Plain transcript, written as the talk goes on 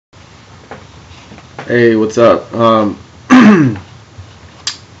Hey, what's up?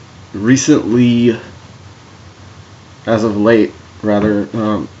 Recently, as of late, rather,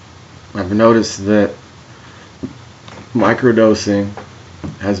 I've noticed that microdosing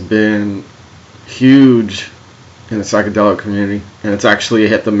has been huge in the psychedelic community, and it's actually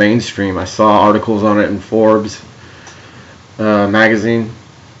hit the mainstream. I saw articles on it in Forbes magazine,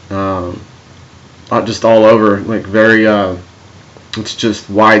 just all over, like very. It's just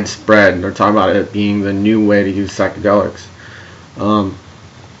widespread. They're talking about it being the new way to use psychedelics. I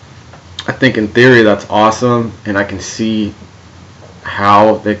think in theory that's awesome, and I can see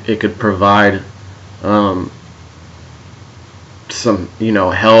how it could provide some,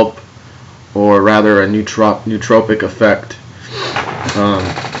 help, or rather a nootropic effect.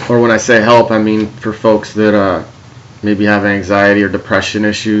 Or when I say help, I mean for folks that maybe have anxiety or depression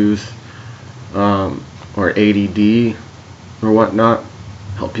issues, or ADD or whatnot,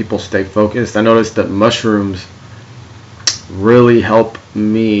 help people stay focused. I noticed that mushrooms really help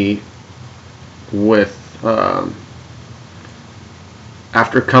me with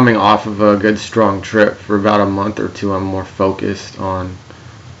after coming off of a good strong trip for about a month or two. I'm more focused on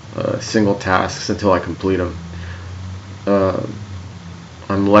single tasks until I complete them.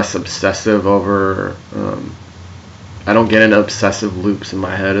 I'm less obsessive over I don't get into obsessive loops in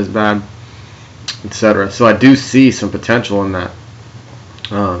my head as bad, etc. So I do see some potential in that.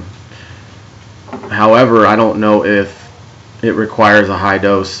 However, I don't know if it requires a high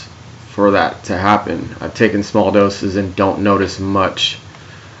dose for that to happen. I've taken small doses and don't notice much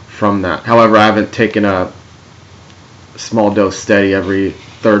from that. However, I haven't taken a small dose steady every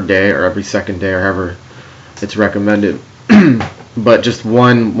third day or every second day or however it's recommended. But just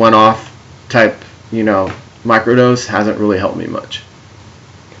one-off type, microdose hasn't really helped me much.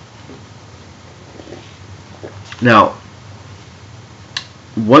 Now,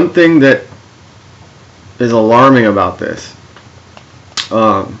 one thing that is alarming about this,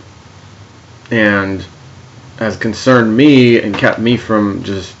 and has concerned me and kept me from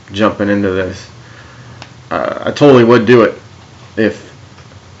just jumping into this, I totally would do it if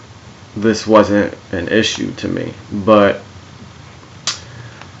this wasn't an issue to me. But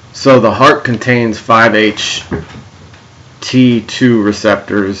so the heart contains 5-HT2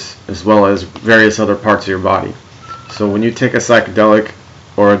 receptors as well as various other parts of your body. So when you take a psychedelic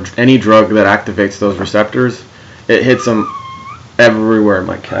or any drug that activates those receptors, it hits them everywhere.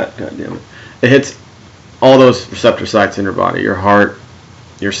 My cat, goddamn it! It hits all those receptor sites in your body. Your heart,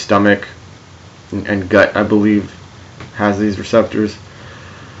 your stomach, and gut, I believe, has these receptors.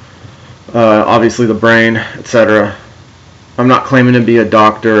 Obviously the brain, etc. I'm not claiming to be a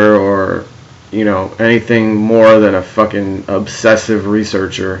doctor or anything more than a fucking obsessive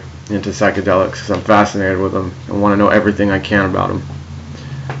researcher into psychedelics, because I'm fascinated with them and want to know everything I can about them.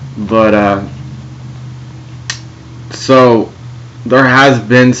 But so there has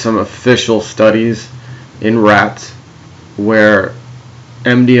been some official studies in rats where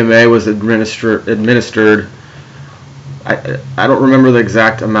MDMA was administered. I don't remember the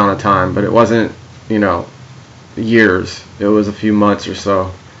exact amount of time, but it wasn't years. It was a few months or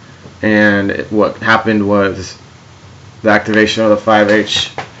so. And what happened was the activation of the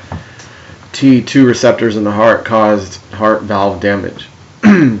 5-HT2 receptors in the heart caused heart valve damage.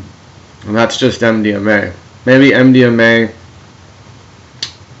 And that's just MDMA. Maybe MDMA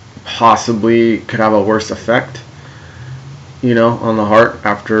possibly could have a worse effect, on the heart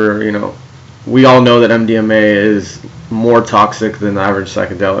after, we all know that MDMA is more toxic than the average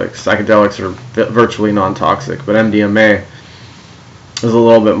psychedelics. Psychedelics are virtually non-toxic, but MDMA is a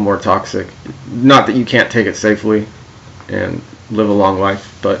little bit more toxic. Not that you can't take it safely and live a long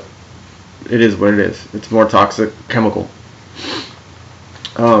life, but it is what it is. It's more toxic chemical.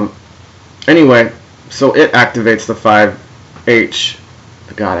 Anyway, so it activates the 5H.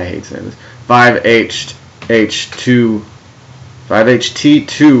 God, I hate saying this.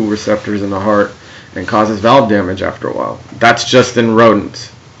 5-HT2 receptors in the heart and causes valve damage after a while. That's just in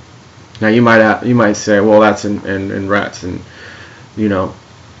rodents. Now you might say, well, that's in rats, and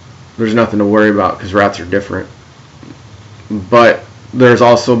there's nothing to worry about because rats are different. But there's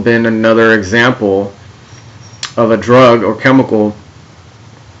also been another example of a drug or chemical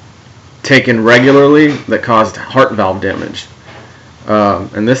taken regularly that caused heart valve damage.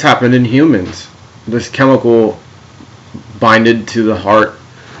 And this happened in humans. This chemical binded to the heart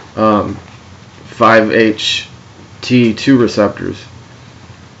 5-HT2 receptors.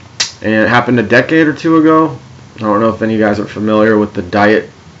 And it happened a decade or two ago. I don't know if any of you guys are familiar with the diet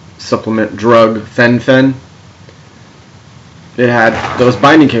supplement drug fen-phen. It had those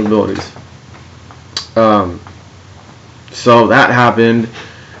binding capabilities. So that happened.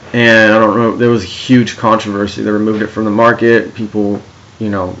 And I don't know, there was a huge controversy. They removed it from the market. People,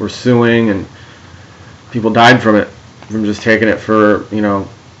 were suing, and people died from it, from just taking it for,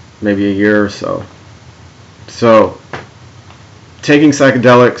 maybe a year or so. So, taking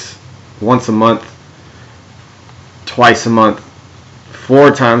psychedelics once a month, twice a month,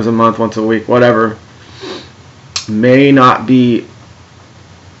 4 times a month, once a week, whatever, may not be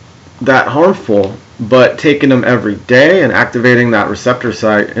that harmful, but taking them every day and activating that receptor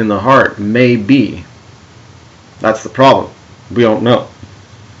site in the heart may be. That's the problem. We don't know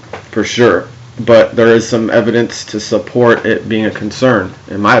for sure, but there is some evidence to support it being a concern,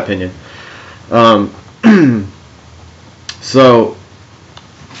 in my opinion. So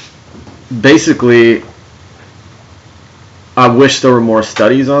basically, I wish there were more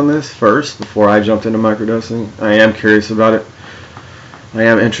studies on this first before I jumped into microdosing. I am curious about it. I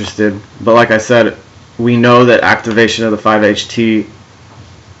am interested. But like I said, we know that activation of the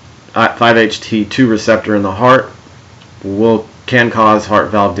 5-HT2 receptor in the heart can cause heart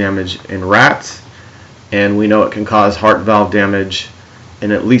valve damage in rats, and we know it can cause heart valve damage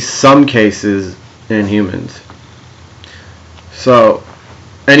in at least some cases in humans. So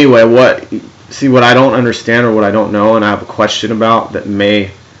anyway, what I don't understand, or what I don't know, and I have a question about that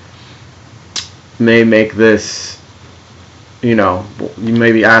may make this, you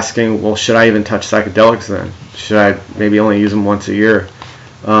may be asking, well, should I even touch psychedelics then? Should I maybe only use them once a year?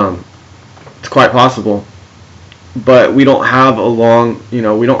 It's quite possible, but we don't have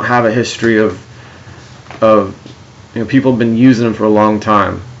we don't have a history of people have been using them for a long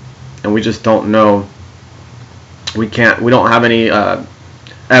time, and we just don't know. We don't have any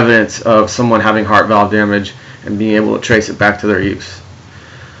evidence of someone having heart valve damage and being able to trace it back to their use.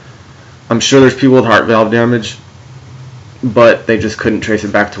 I'm sure there's people with heart valve damage, but they just couldn't trace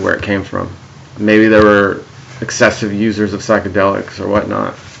it back to where it came from. Maybe there were excessive users of psychedelics or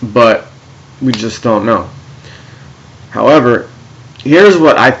whatnot, but we just don't know. However, here's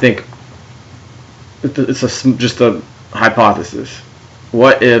what I think. It's just a hypothesis.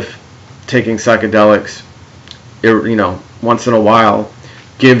 What if taking psychedelics, once in a while,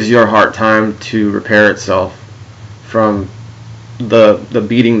 gives your heart time to repair itself from the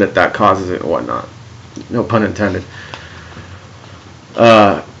beating that causes it and whatnot? No pun intended.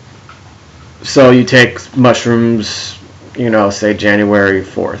 So you take mushrooms, say January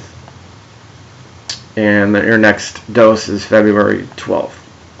 4th, and your next dose is February 12th.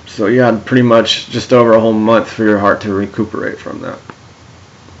 So you had pretty much just over a whole month for your heart to recuperate from that.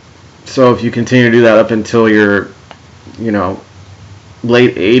 So if you continue to do that up until your,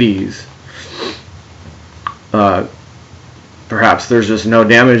 late 80s, perhaps there's just no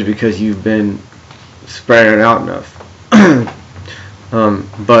damage because you've been spreading it out enough.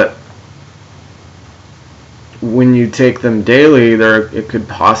 But when you take them daily, it could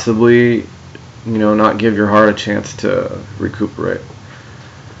possibly, not give your heart a chance to recuperate.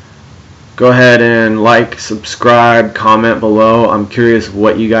 Go ahead and like, subscribe, comment below. I'm curious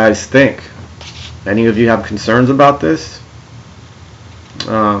what you guys think. Any of you have concerns about this?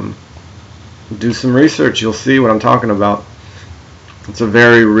 Do some research. You'll see what I'm talking about. It's a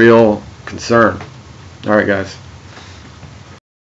very real concern. All right, guys.